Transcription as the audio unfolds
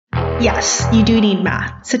Yes, you do need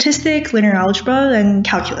math, statistics, linear algebra, and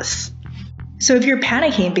calculus. So if you're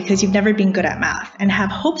panicking because you've never been good at math and have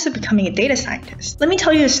hopes of becoming a data scientist, let me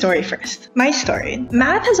tell you a story first. My story.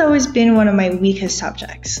 Math has always been one of my weakest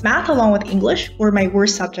subjects. Math along with English were my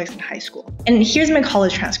worst subjects in high school. And here's my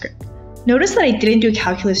college transcript. Notice that I didn't do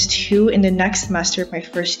Calculus 2 in the next semester of my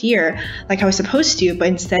first year like I was supposed to, but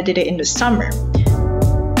instead did it in the summer.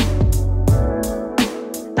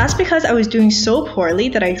 That's because I was doing so poorly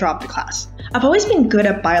that I dropped the class. I've always been good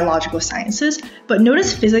at biological sciences, but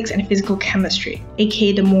notice physics and physical chemistry,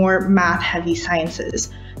 aka the more math-heavy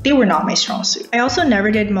sciences. They were not my strong suit. I also never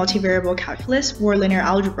did multivariable calculus or linear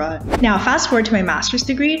algebra. Now fast forward to my master's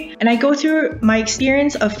degree, and I go through my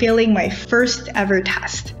experience of failing my first ever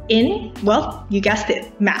test in, well, you guessed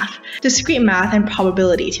it, math. Discrete math and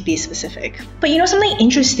probability to be specific. But you know, something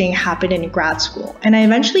interesting happened in grad school, and I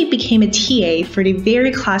eventually became a TA for the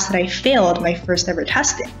very class that I failed my first ever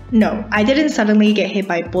test in. No, I didn't suddenly get hit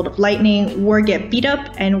by a bolt of lightning or get beat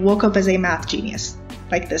up and woke up as a math genius,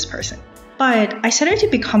 like this person. But I started to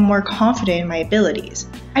become more confident in my abilities.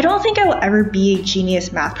 I don't think I will ever be a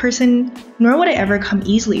genius math person, nor would it ever come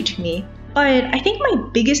easily to me. But I think my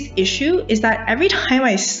biggest issue is that every time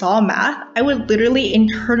I saw math, I would literally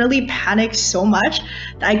internally panic so much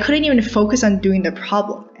that I couldn't even focus on doing the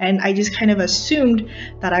problem, and I just kind of assumed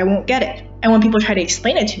that I won't get it. And when people try to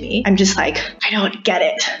explain it to me, I'm just like, I don't get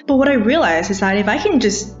it. But what I realized is that if I can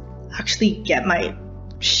just actually get my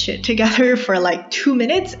shit together for like 2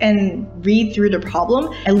 minutes and read through the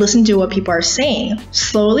problem and listen to what people are saying,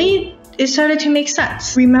 slowly it started to make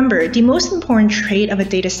sense. Remember, the most important trait of a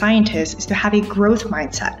data scientist is to have a growth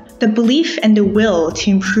mindset, the belief and the will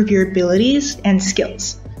to improve your abilities and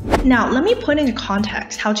skills. Now, let me put into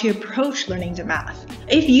context how to approach learning the math.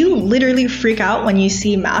 If you literally freak out when you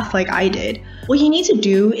see math like I did, what you need to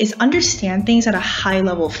do is understand things at a high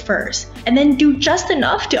level first, and then do just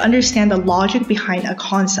enough to understand the logic behind a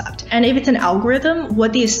concept. And if it's an algorithm,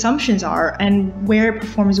 what the assumptions are and where it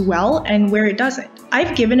performs well and where it doesn't.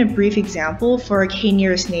 I've given a brief example for a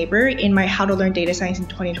k-nearest neighbor in my How to Learn Data Science in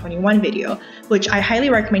 2021 video, which I highly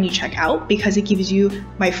recommend you check out because it gives you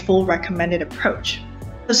my full recommended approach.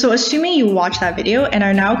 So assuming you watch that video and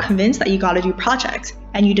are now convinced that you gotta do projects,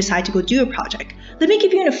 and you decide to go do a project, let me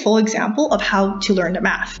give you a full example of how to learn the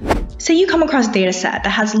math. Say you come across a data set that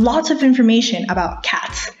has lots of information about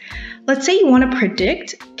cats. Let's say you want to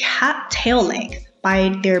predict cat tail length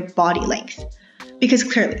by their body length, because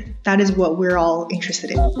clearly that is what we're all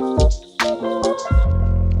interested in.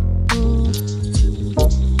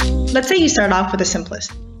 Let's say you start off with the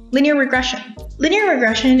simplest, linear regression. Linear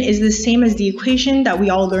regression is the same as the equation that we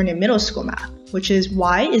all learned in middle school math, which is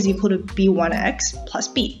y is equal to b1x plus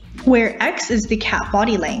b, where x is the cat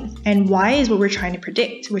body length and y is what we're trying to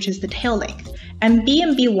predict, which is the tail length, and b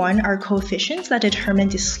and b1 are coefficients that determine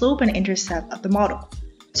the slope and intercept of the model.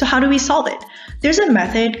 So how do we solve it? There's a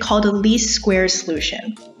method called the least squares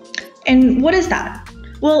solution. And what is that?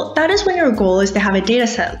 Well, that is when your goal is to have a data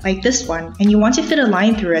set like this one, and you want to fit a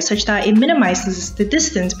line through it such that it minimizes the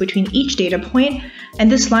distance between each data point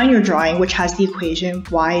and this line you're drawing, which has the equation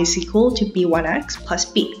y is equal to b1x plus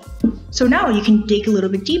b. So now you can dig a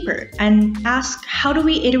little bit deeper and ask, how do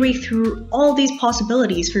we iterate through all these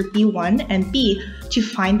possibilities for b1 and b to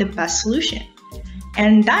find the best solution?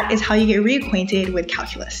 And that is how you get reacquainted with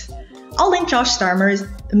calculus. I'll link Josh Starmer's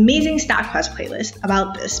amazing Statquest playlist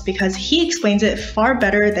about this because he explains it far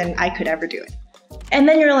better than I could ever do it. And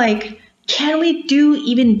then you're like, can we do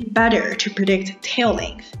even better to predict tail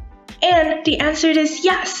length? And the answer is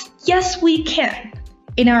yes. Yes, we can.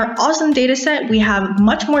 In our awesome dataset, we have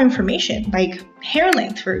much more information, like hair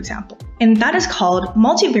length, for example. And that is called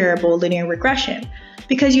multivariable linear regression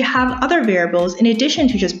because you have other variables in addition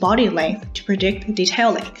to just body length to predict the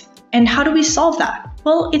tail length. And how do we solve that?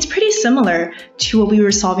 Well, it's pretty similar to what we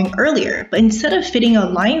were solving earlier, but instead of fitting a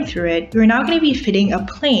line through it, we're now going to be fitting a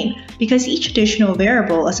plane because each additional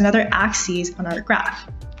variable is another axis on our graph.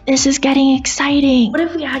 This is getting exciting! What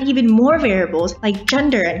if we had even more variables like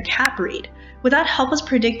gender and cat breed? Would that help us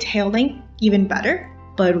predict tail length even better?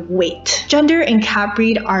 But wait, gender and cat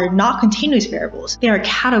breed are not continuous variables, they are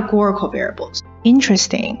categorical variables.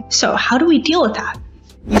 Interesting. So how do we deal with that?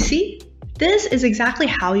 You see? This is exactly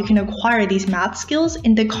how you can acquire these math skills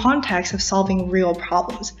in the context of solving real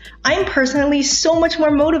problems. I'm personally so much more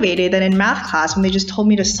motivated than in math class when they just told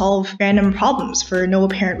me to solve random problems for no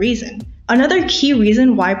apparent reason. Another key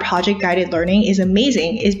reason why project-guided learning is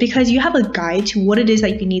amazing is because you have a guide to what it is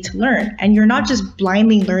that you need to learn, and you're not just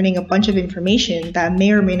blindly learning a bunch of information that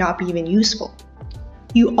may or may not be even useful.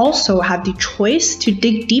 You also have the choice to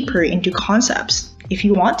dig deeper into concepts. if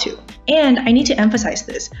you want to. And I need to emphasize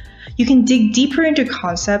this. You can dig deeper into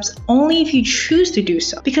concepts only if you choose to do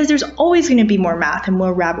so, because there's always going to be more math and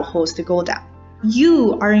more rabbit holes to go down.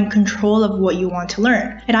 You are in control of what you want to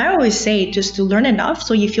learn. And I always say just to learn enough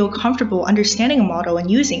so you feel comfortable understanding a model and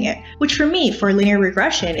using it, which for me, for linear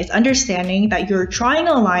regression, is understanding that you're drawing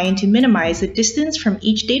a line to minimize the distance from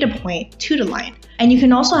each data point to the line. And you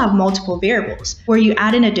can also have multiple variables, where you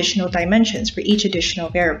add in additional dimensions for each additional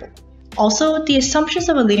variable. Also, the assumptions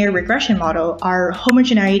of a linear regression model are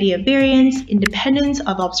homogeneity of variance, independence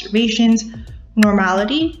of observations,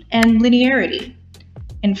 normality, and linearity.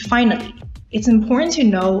 And finally, it's important to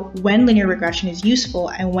know when linear regression is useful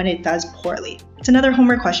and when it does poorly. It's another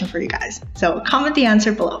homework question for you guys, so comment the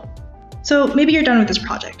answer below. So maybe you're done with this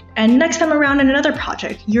project, and next time around in another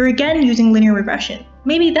project, you're again using linear regression.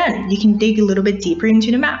 Maybe then you can dig a little bit deeper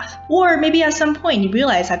into the math. Or maybe at some point you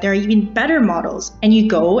realize that there are even better models, and you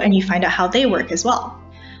go and you find out how they work as well.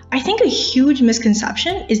 I think a huge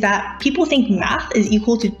misconception is that people think math is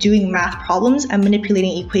equal to doing math problems and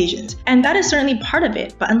manipulating equations. And that is certainly part of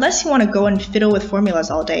it, but unless you want to go and fiddle with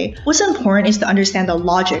formulas all day, what's important is to understand the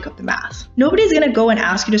logic of the math. Nobody's going to go and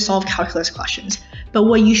ask you to solve calculus questions, but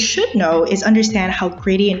what you should know is understand how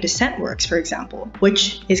gradient descent works, for example,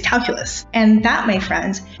 which is calculus. And that, my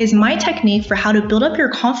friends, is my technique for how to build up your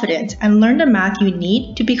confidence and learn the math you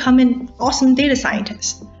need to become an awesome data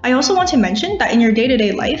scientist. I also want to mention that in your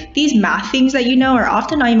day-to-day life, these math things that you know are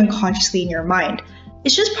often not even consciously in your mind.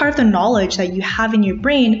 It's just part of the knowledge that you have in your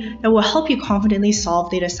brain that will help you confidently solve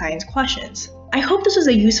data science questions. I hope this was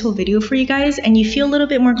a useful video for you guys and you feel a little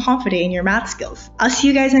bit more confident in your math skills. I'll see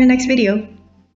you guys in the next video.